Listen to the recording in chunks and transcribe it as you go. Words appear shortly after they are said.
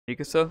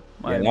Mikasa?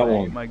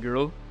 My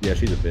girl? Yeah,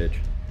 she's a bitch.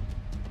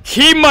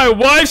 Keep my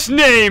wife's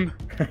name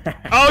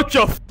out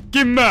your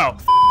fucking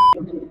mouth!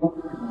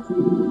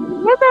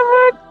 What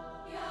the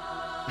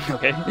heck?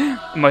 Okay,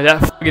 am I that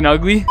fucking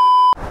ugly?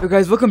 So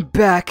guys, welcome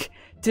back.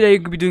 Today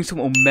I'm gonna be doing some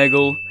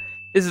Omegle.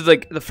 This is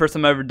like the first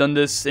time I've ever done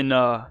this, and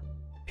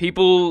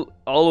people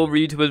all over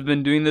YouTube has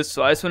been doing this,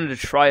 so I just wanted to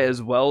try it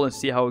as well and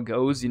see how it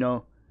goes, you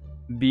know.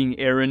 Being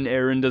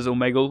Eren does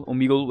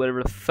Omegle,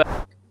 whatever the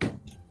fuck.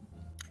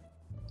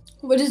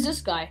 What is this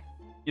guy?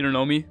 You don't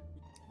know me?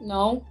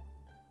 No.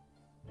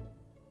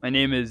 My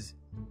name is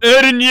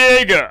Eren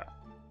Yeager!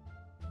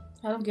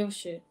 I don't give a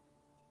shit.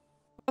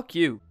 Fuck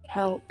you.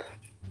 Help.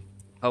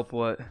 Help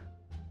what?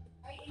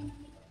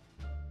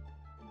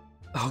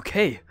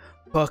 Okay.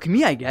 Fuck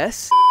me, I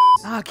guess.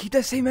 Keep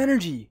that same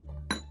energy.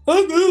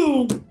 I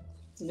do.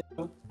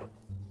 No.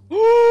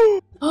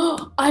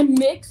 I'm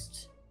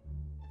mixed.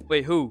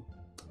 Wait, who?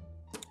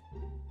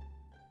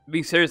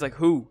 Being serious, like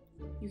who?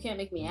 You can't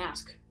make me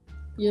ask.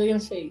 You're gonna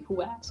say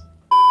who asked.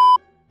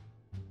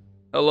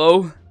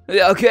 Hello?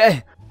 Yeah,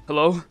 okay.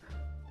 Hello?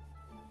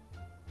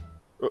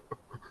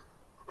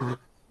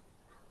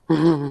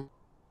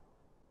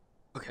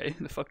 Okay,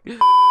 the fuck?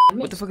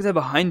 What the fuck is that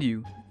behind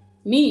you?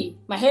 Me,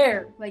 my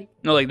hair, like.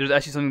 No, like there's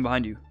actually something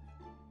behind you.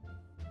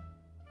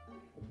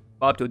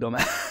 Bob to a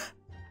dumbass.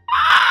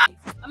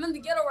 I'm in the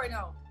ghetto right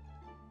now.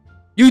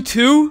 You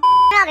too?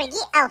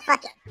 Oh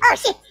fuck it. Oh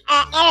shit.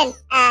 Eren.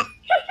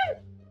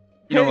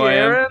 You know who I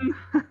am?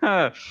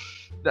 Eren?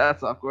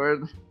 That's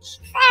awkward. Eren.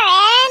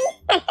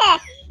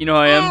 You know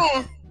who I am?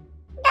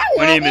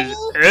 My name is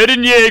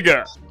Eren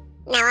Yeager.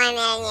 No, I'm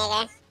Eren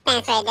Yeager.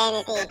 Thanks for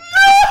identity.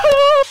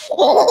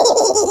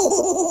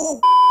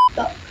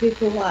 That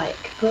people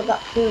like, but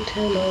that filter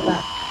and all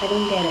that, I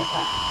don't get it.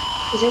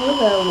 Is it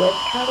with a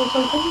webcam or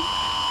something?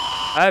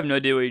 I have no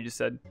idea what you just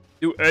said.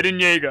 Do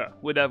Eren Yeager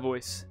with that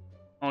voice.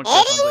 I don't know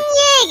what that Eren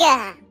sounds like.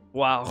 Yeager.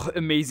 Wow,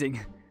 amazing.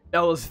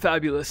 That was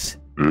fabulous.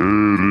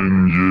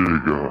 Eren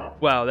Yeager.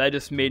 Wow, that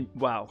just made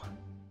wow.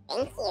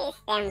 Thank you,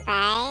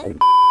 senpai.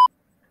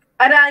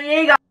 Eren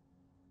Yeager.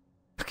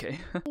 Okay.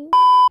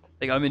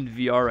 Like I'm in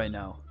VR right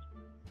now.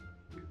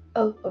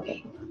 Oh,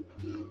 okay.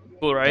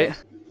 Cool, right?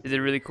 Is it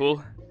really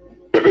cool?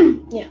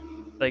 Yeah.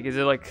 Like, is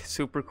it like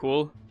super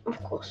cool? Of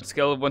course.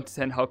 Scale of 1 to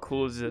 10, how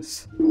cool is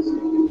this?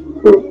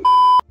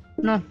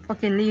 No,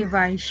 fucking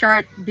Levi.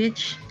 Short,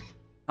 bitch.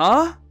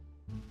 Huh?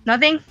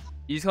 Nothing?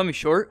 You just call me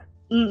short?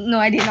 No,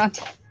 I did not.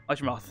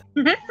 Watch your mouth.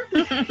 Now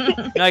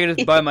I can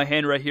just buy my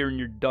hand right here and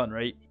you're done,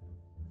 right?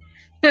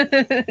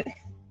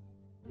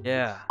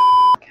 Yeah.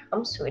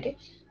 I'm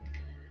Swedish,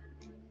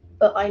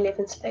 but I live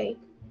in Spain,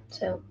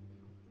 so.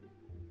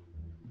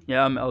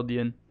 Yeah, I'm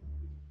Eldian.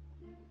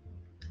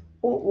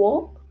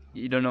 What?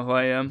 You don't know who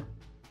I am?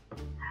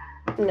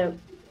 No.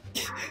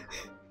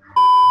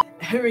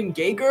 Eren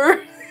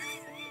Yeager?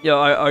 Yo,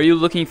 are you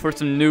looking for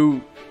some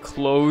new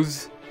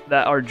clothes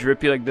that are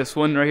drippy like this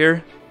one right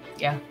here?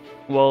 Yeah.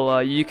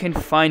 Well, you can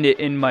find it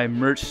in my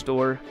merch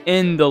store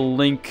in the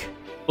link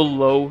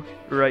below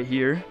right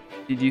here.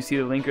 Did you see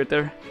the link right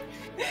there?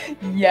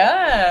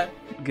 Yeah.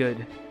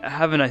 Good.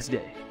 Have a nice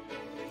day.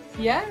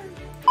 Yeah.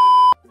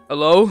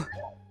 Hello?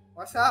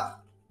 What's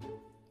up?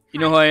 You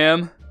know who I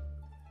am?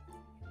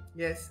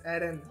 Yes,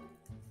 Eren.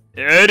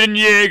 Eren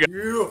Yeager!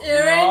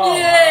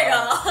 Eren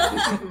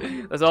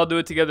Yeager. Let's all do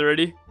it together.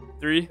 Ready?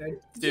 3,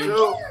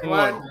 2,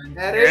 1. Eren.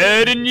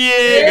 Eren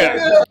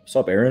Yeager! What's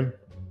up, Eren?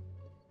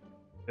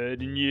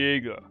 Eren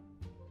Yeager.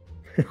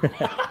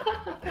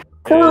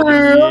 Hello.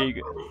 Eren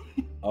Yeager.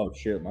 Oh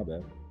shit, my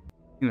bad. I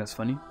think that's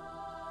funny. I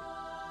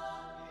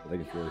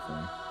think it's really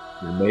funny.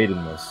 You're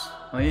maidenless.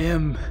 I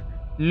am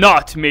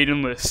not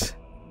maidenless.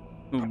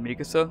 Ooh,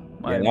 Mikasa?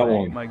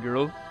 My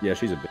girl? Yeah,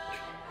 she's a bitch.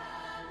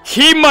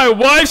 Keep my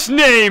wife's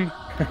name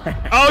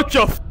out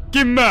your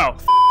fucking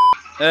mouth!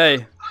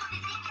 Hey.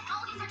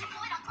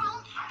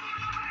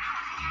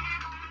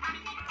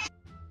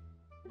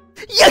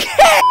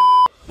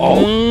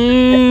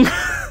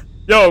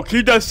 Yo,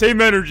 keep that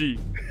same energy.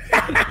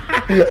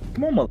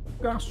 Come on,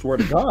 motherfucker. I swear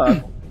to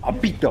God. I'll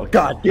beat the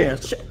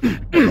goddamn shit.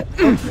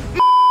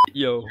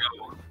 Yo.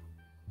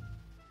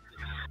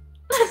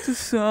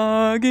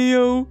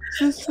 Sasageo.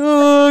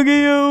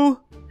 Sasageo.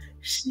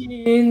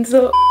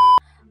 Shinzo.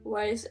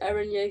 Why is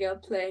Eren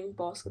Yeager playing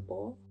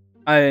basketball?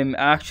 I'm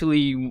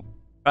actually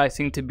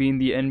practicing to be in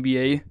the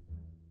NBA.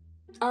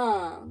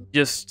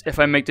 Just, if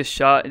I make the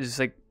shot, just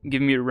like,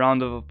 give me a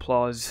round of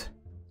applause.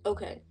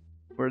 Okay.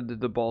 Where did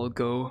the ball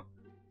go?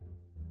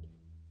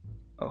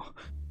 Oh.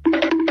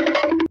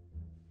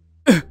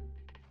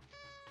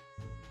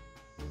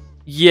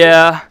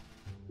 Yeah.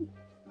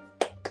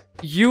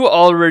 You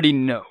already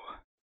know.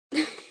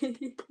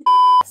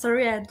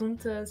 Sorry, I don't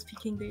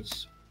speak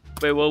English.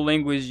 Wait, what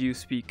language do you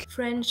speak?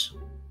 French.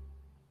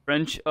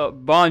 French?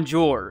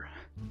 Bonjour.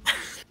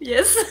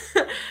 Yes.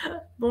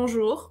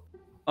 Bonjour.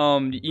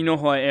 You know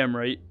who I am,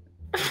 right?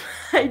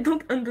 I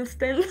don't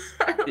understand.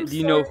 Do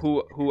you know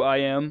who I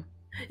am?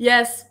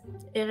 Yes,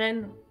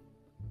 Eren.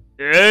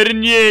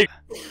 Eren Yeager.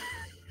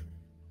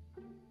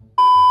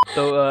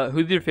 So,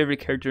 who's your favorite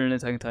character in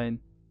Attack on Titan?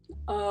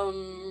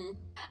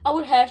 I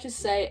would have to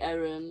say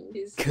Eren.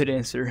 He's... Good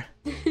answer.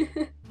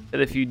 But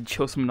if you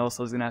chose someone else,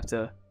 I was gonna have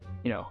to,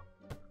 you know,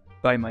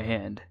 bite my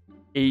hand.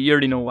 You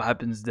already know what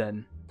happens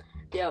then.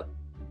 Yep.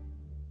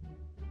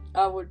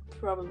 I would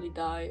probably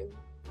die.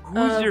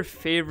 Who's your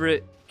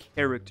favorite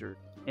character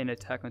in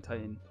Attack on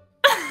Titan?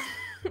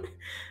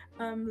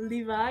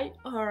 Levi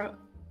or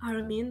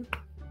Armin.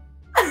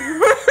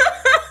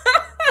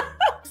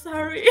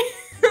 Sorry.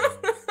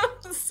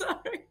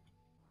 Sorry.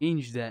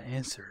 Change that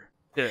answer.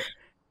 Yeah.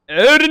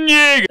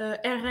 Eren!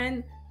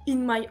 Eren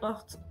in my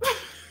heart.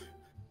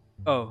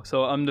 Oh,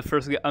 so I'm the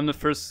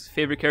first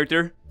favorite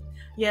character?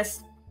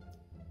 Yes.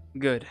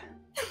 Good.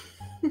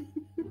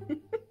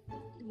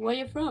 Where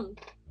you from?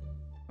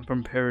 I'm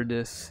from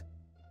Paradis.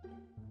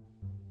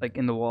 Like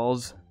in the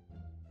walls.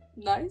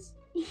 Nice.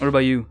 What about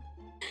you?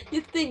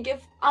 You think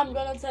if I'm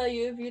gonna tell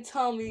you if you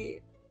tell me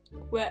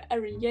where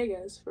Eren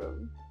Yeager is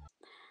from?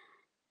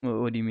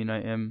 What do you mean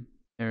I am,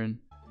 Eren?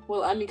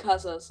 Well, I'm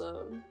Mikasa,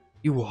 so...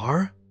 You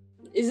are?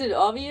 Is it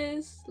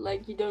obvious?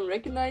 Like, you don't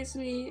recognize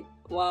me?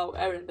 Wow,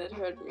 Eren, that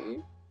hurt me.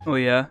 Oh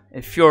yeah?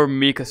 If you're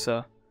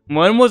Mikasa,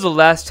 when was the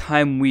last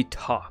time we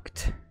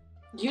talked?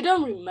 You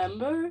don't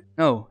remember?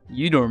 No,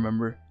 you don't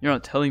remember. You're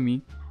not telling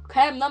me.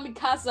 Okay, I'm not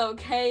Mikasa,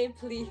 okay?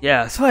 Please.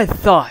 Yeah, that's what I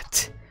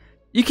thought.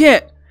 You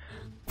can't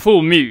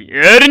fool me,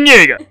 Eren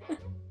Yeager!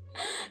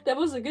 That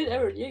was a good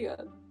Eren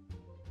Yeager.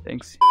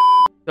 Thanks.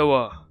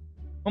 So,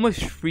 how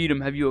much freedom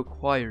have you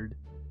acquired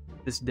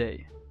this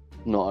day?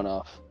 Not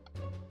enough.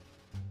 You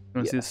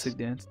wanna see the Yes. sick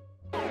dance?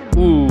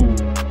 Ooh.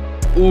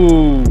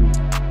 Ooh.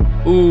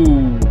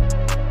 Ooh.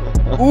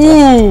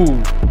 Ooh.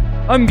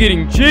 I'm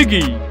getting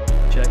jiggy.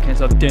 Shit, I can't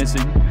stop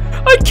dancing.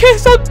 I can't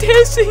stop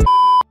dancing.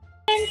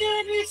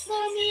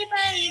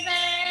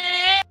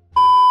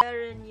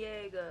 Eren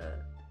Yeager.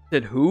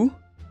 Said who?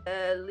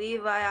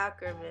 Levi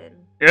Ackerman.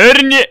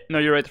 Eren Yeager. No,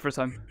 you're right the first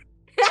time.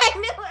 I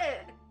knew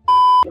it!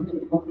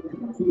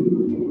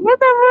 What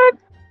the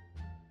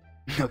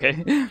heck?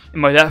 Okay.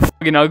 Am I that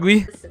fucking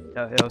ugly? Listen,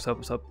 Yeah, what's up,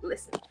 what's up?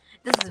 listen.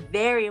 This is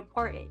very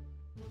important.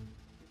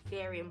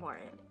 Very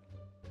important.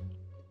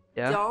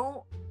 Yeah?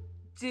 Don't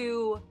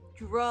do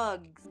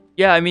drugs.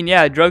 Yeah, I mean,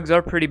 yeah, drugs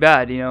are pretty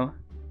bad, you know?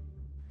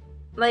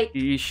 Like,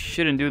 You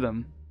shouldn't do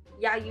them.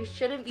 yeah, you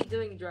shouldn't be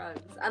doing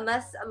drugs.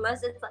 Unless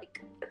it's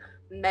like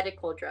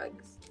medical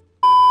drugs.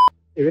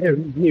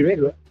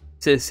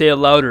 Say it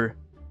louder.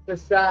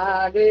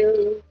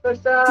 Sasageo.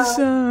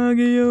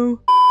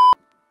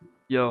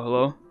 Yo,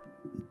 hello?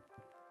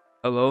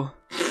 Hello?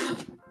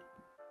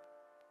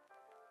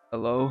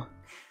 Hello?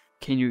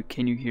 Can you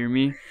hear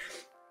me?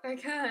 I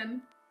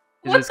can.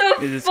 Is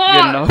this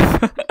good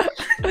enough?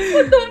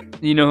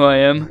 You know who I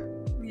am?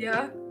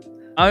 Yeah.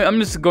 I'm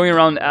just going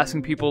around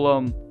asking people,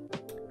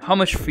 how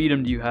much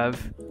freedom do you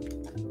have?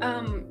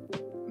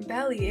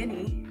 Barely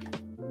any.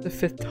 The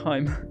 5th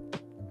time.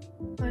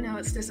 I know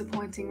it's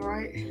disappointing,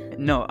 right?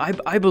 No,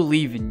 I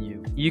believe in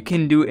you. You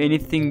can do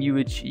anything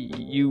you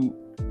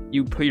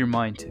put your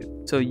mind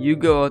to. So you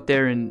go out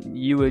there and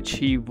you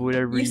achieve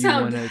whatever you want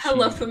sound to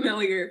hella achieve.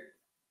 familiar.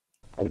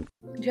 Do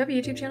you have a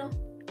YouTube channel?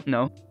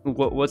 No.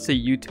 What's a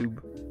YouTube?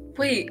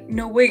 Wait,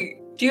 no, wait.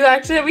 Do you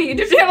actually have a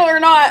YouTube channel or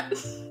not?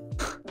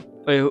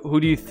 Wait, who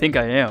do you think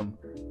I am?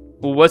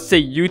 Well, what's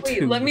a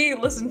YouTube? Wait, let me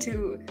listen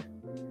to...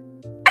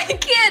 I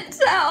can't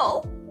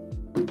tell!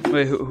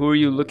 Wait, who are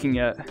you looking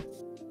at?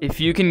 If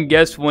you can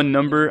guess one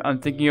number I'm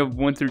thinking of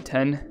 1 through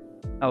 10,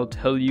 I'll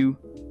tell you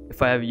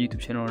if I have a YouTube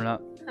channel or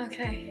not.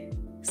 Okay.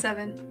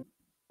 7.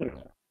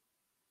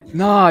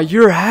 Nah,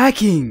 you're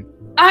hacking!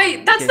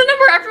 That's the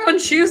number everyone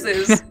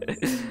chooses!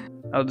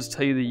 I'll just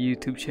tell you the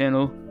YouTube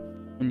channel,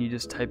 and you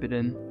just type it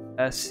in.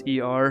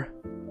 SER.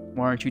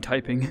 Why aren't you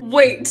typing?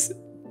 Wait!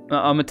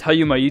 I'm gonna tell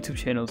you my YouTube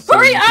channel. So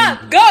Hurry you can-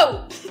 up!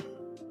 Go!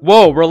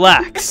 Whoa,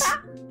 relax!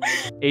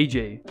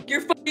 AJ,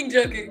 You're fucking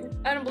joking.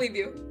 I don't believe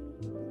you.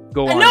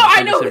 go on. No, I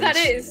I'm know who that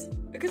serious. is!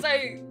 Because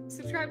I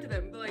subscribe to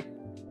them, but like...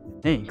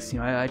 Thanks, you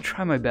know, I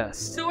try my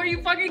best. So are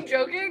you fucking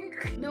joking?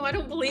 No, I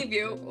don't believe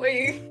you.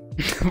 Wait.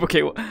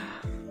 Okay,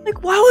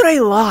 like, why would I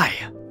lie?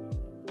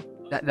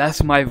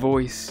 That's my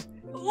voice.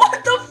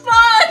 What the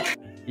fuck?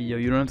 Yo,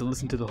 you don't have to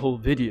listen to the whole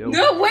video.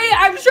 No, wait,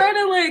 I'm trying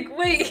to like,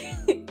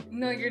 wait.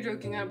 No, you're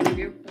joking, I don't believe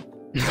you.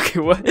 Okay,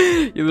 what?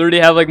 You literally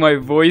have like my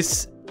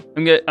voice.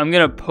 I'm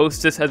gonna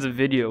post this as a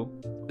video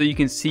so you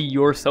can see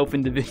yourself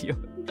in the video.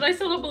 But I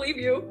still don't believe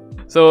you.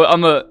 So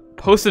I'm gonna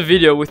post a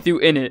video with you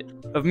in it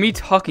of me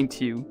talking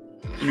to you,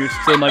 and you're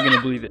still not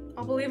gonna believe it.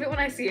 I'll believe it when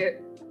I see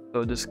it.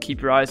 So just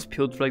keep your eyes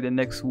peeled for like the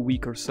next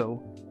week or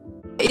so.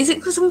 Is it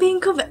because I'm being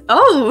covered?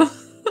 Oh!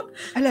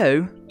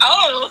 Hello.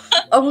 Oh!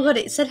 Oh my god,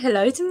 it said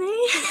hello to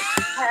me?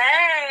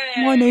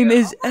 Hey. My name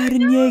is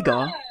Eren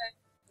Yeager.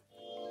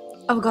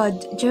 Oh my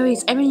god, Joey,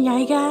 it's Eren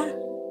Yeager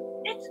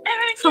It's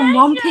Eren from Yeager.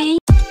 One Piece.